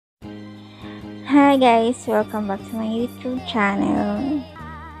Hi guys! Welcome back to my YouTube channel.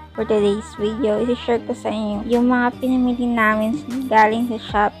 For today's video, isi-share ko sa inyo yung mga pinamili namin galing sa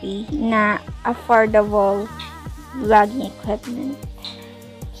Shopee na affordable vlogging equipment.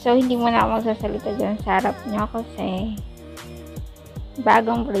 So, hindi muna ako magsasalita dyan sa harap nyo kasi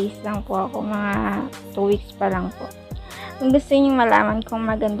bagong place lang po ako. Mga 2 weeks pa lang po. Kung gusto niyo malaman kung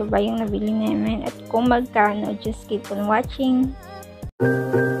maganda ba yung nabili namin at kung magkano, just keep on watching.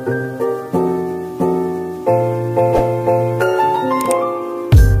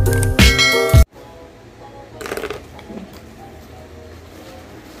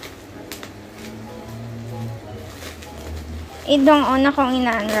 Itong una kong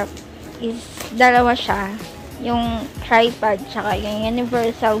ina-unwrap is dalawa siya. Yung tripod tsaka yung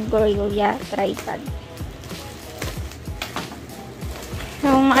universal gorilla tripod.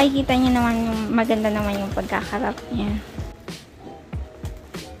 So, makikita nyo naman yung maganda naman yung pagkakarap niya.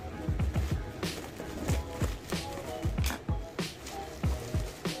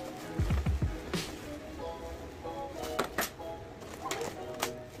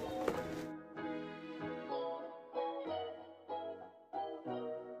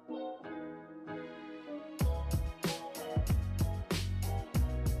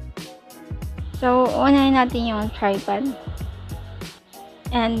 So, unahin natin yung tripod.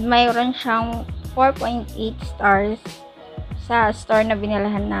 And mayroon siyang 4.8 stars sa store na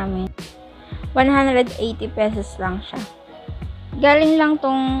binalahan namin. 180 pesos lang siya. Galing lang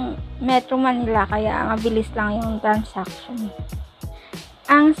tong Metro Manila kaya mabilis lang yung transaction.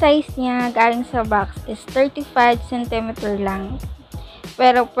 Ang size niya galing sa box is 35 cm lang.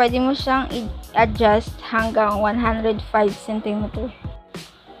 Pero pwede mo siyang i-adjust hanggang 105 cm.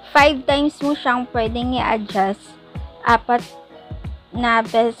 5 times mo siyang pwedeng i-adjust. 4 na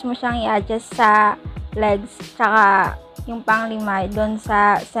beses mo siyang i-adjust sa legs. Tsaka yung pang-5 doon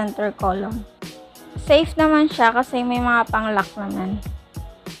sa center column. Safe naman siya kasi may mga pang-lock naman.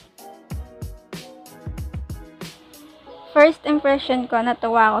 First impression ko,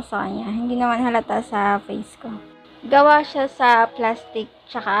 natuwa ako sa kanya. Hindi naman halata sa face ko. Gawa siya sa plastic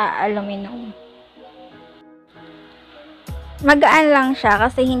tsaka aluminum. Magaan lang siya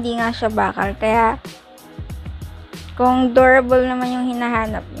kasi hindi nga siya bakal. Kaya, kung durable naman yung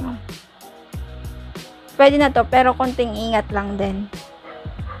hinahanap nyo, pwede na to, pero konting ingat lang din.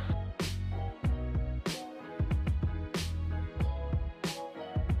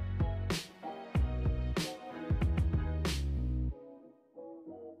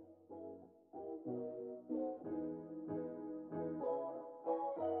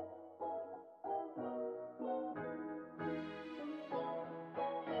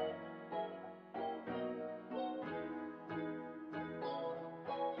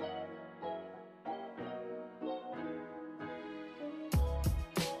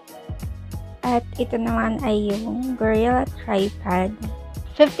 At ito naman ay yung Gorilla Tripod.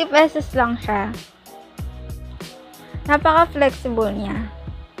 50 pesos lang siya. Napaka-flexible niya.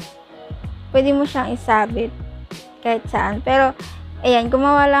 Pwede mo siyang isabit kahit saan. Pero, ayan,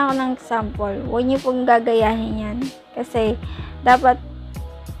 gumawa lang ako ng sample. Huwag niyo pong gagayahin yan. Kasi, dapat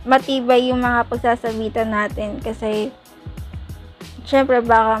matibay yung mga pagsasabitan natin. Kasi, syempre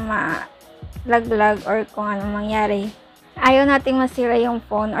baka malaglag or kung anong mangyari. Ayaw nating masira yung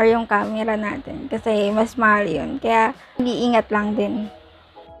phone or yung camera natin kasi mas mahal yun. Kaya, iingat lang din.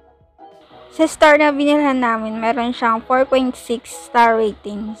 Sa store na binilhan namin, meron siyang 4.6 star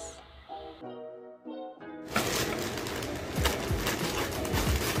ratings.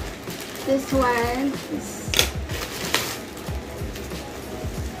 This one is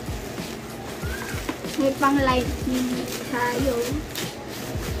may pang lightning tayo.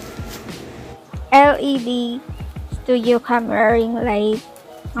 LED studio camera ring light.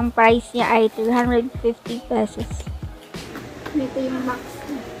 Ang price niya ay 350 pesos. Ito yung box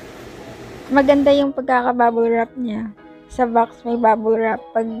niya. Maganda yung pagkaka-bubble wrap niya. Sa box may bubble wrap.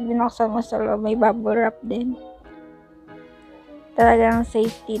 Pag binuksan mo sa loob, may bubble wrap din. Talagang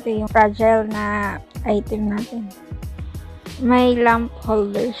safety. Ito yung fragile na item natin. May lamp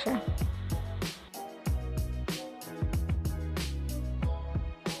holder siya.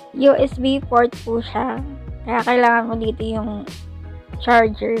 USB port po siya. Kaya kailangan mo dito yung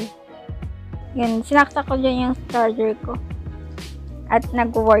charger. Yun, sinaksak ko dyan yung charger ko. At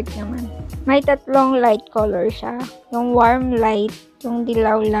nag-work naman. May 3 light color siya. Yung warm light, yung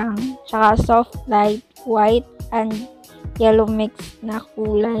dilaw lang, tsaka soft light, white, and yellow mix na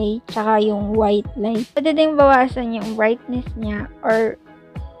kulay, tsaka yung white light. Pwede din bawasan yung brightness niya or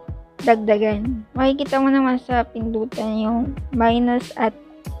dagdagan. Makikita mo naman sa pindutan yung minus at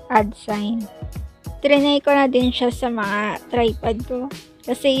add sign. Trinay ko na din siya sa mga tripod ko.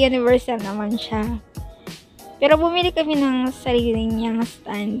 Kasi universal naman siya. Pero bumili kami ng sarili niyang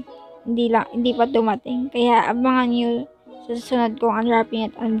stand. Hindi pa dumating. Kaya abangan nyo sa susunod kong unwrapping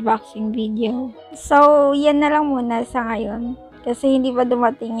at unboxing video. So, yan na lang muna sa ngayon. Kasi hindi pa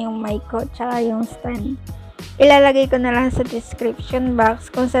dumating yung mic ko tsaka yung stand. Ilalagay ko na lang sa description box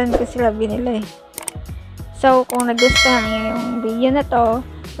kung saan ko sila binili. So, kung nagustuhan nyo yung video na to,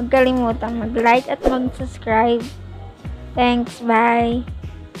 huwag kalimutang mag-like at mag-subscribe. Thanks, bye!